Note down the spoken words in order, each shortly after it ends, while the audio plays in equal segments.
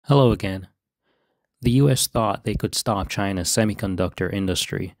Hello again. The US thought they could stop China's semiconductor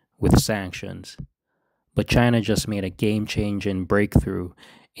industry with sanctions, but China just made a game-changing breakthrough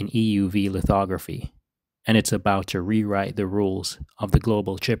in EUV lithography, and it's about to rewrite the rules of the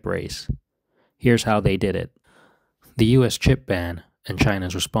global chip race. Here's how they did it. The US chip ban and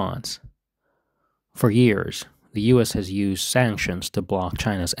China's response. For years, the US has used sanctions to block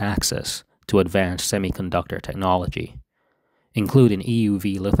China's access to advanced semiconductor technology, including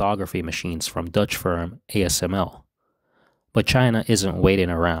EUV lithography machines from Dutch firm ASML. But China isn't waiting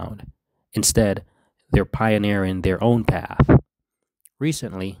around. Instead, they're pioneering their own path.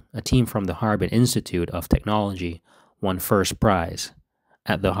 Recently, a team from the Harbin Institute of Technology won first prize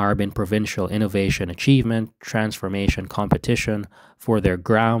at the Harbin Provincial Innovation Achievement Transformation Competition for their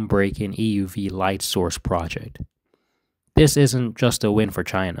groundbreaking EUV light source project. This isn't just a win for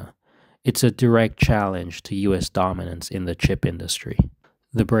China. It's a direct challenge to US dominance in the chip industry.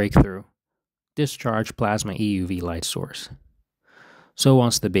 The breakthrough: discharge plasma EUV light source. So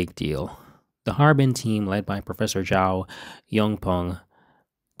what's the big deal? The Harbin team, led by Professor Zhao Yongpeng,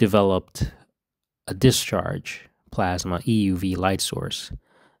 developed a discharge plasma EUV light source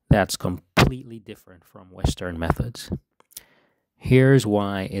that's completely different from Western methods. Here's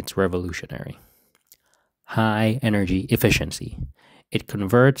why it's revolutionary. High energy efficiency. It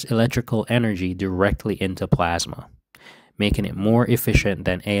converts electrical energy directly into plasma, making it more efficient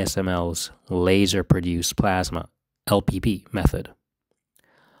than ASML's laser-produced plasma (LPP) method.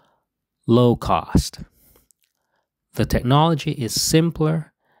 Low cost. The technology is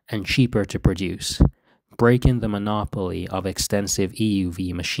simpler and cheaper to produce, breaking the monopoly of extensive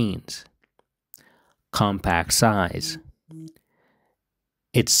EUV machines. Compact size.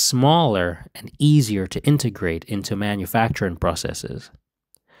 It's smaller and easier to integrate into manufacturing processes.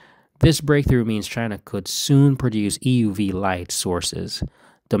 This breakthrough means China could soon produce EUV light sources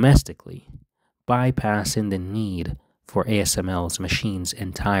domestically, bypassing the need for ASML's machines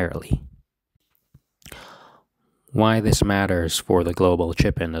entirely. Why this matters for the global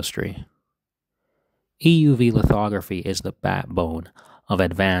chip industry. EUV lithography is the backbone of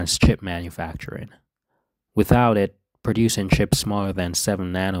advanced chip manufacturing. Without it, producing chips smaller than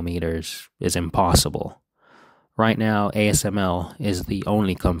 7 nanometers is impossible. Right now, ASML is the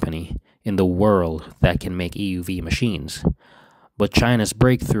only company in the world that can make EUV machines, but China's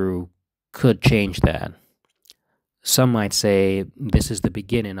breakthrough could change that. Some might say this is the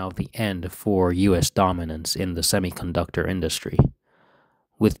beginning of the end for US dominance in the semiconductor industry.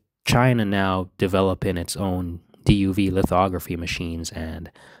 With China now developing its own DUV lithography machines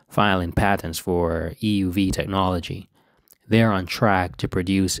and filing patents for EUV technology, they're on track to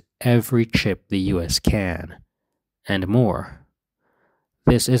produce every chip the US can, and more.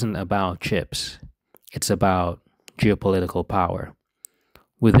 This isn't about chips, it's about geopolitical power.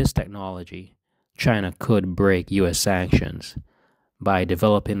 With this technology, China could break US sanctions. By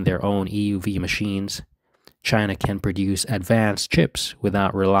developing their own EUV machines, China can produce advanced chips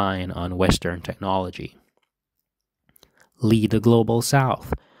without relying on Western technology. Lead the Global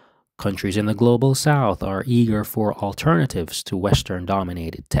South. Countries in the Global South are eager for alternatives to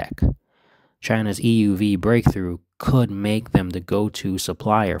Western-dominated tech. China's EUV breakthrough could make them the go-to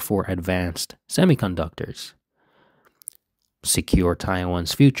supplier for advanced semiconductors. Secure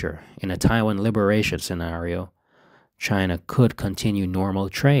Taiwan's future. In a Taiwan liberation scenario, China could continue normal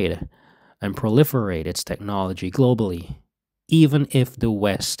trade and proliferate its technology globally, even if the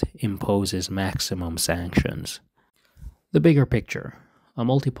West imposes maximum sanctions. The bigger picture: a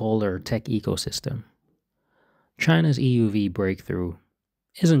multipolar tech ecosystem. China's EUV breakthrough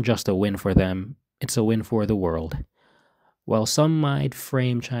isn't just a win for them, it's a win for the world. While some might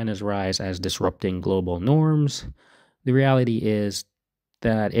frame China's rise as disrupting global norms, the reality is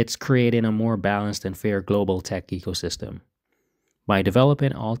that it's creating a more balanced and fair global tech ecosystem. By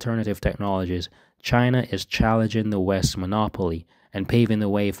developing alternative technologies, China is challenging the West's monopoly and paving the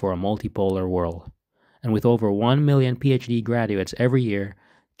way for a multipolar world. And with over 1 million PhD graduates every year,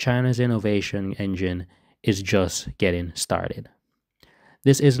 China's innovation engine is just getting started.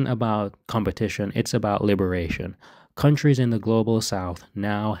 This isn't about competition, it's about liberation. Countries in the Global South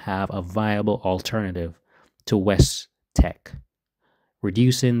now have a viable alternative to West's tech,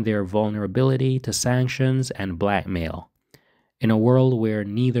 reducing their vulnerability to sanctions and blackmail. In a world where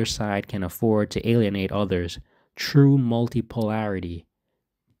neither side can afford to alienate others, true multipolarity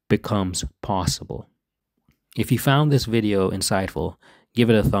becomes possible. If you found this video insightful, give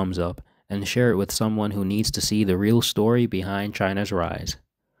it a thumbs up and share it with someone who needs to see the real story behind China's rise.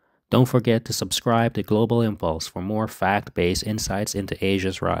 Don't forget to subscribe to Global Impulse for more fact-based insights into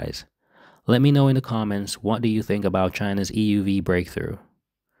Asia's rise. Let me know in the comments, what do you think about China's EUV breakthrough?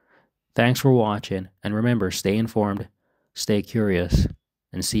 Thanks for watching, and remember, stay informed, stay curious,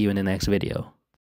 and see you in the next video.